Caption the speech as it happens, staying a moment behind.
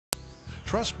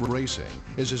Truss bracing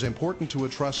is as important to a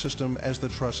truss system as the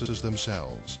trusses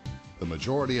themselves. The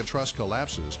majority of truss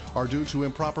collapses are due to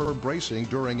improper bracing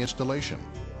during installation.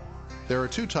 There are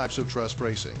two types of truss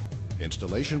bracing: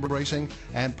 installation bracing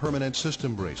and permanent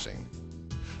system bracing.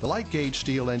 The Light Gauge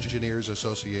Steel Engineers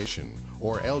Association,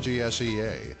 or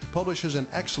LGSEA, publishes an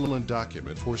excellent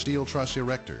document for steel truss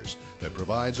erectors that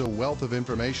provides a wealth of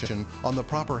information on the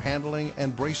proper handling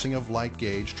and bracing of light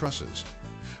gauge trusses.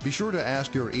 Be sure to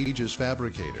ask your Aegis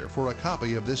fabricator for a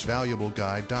copy of this valuable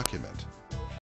guide document.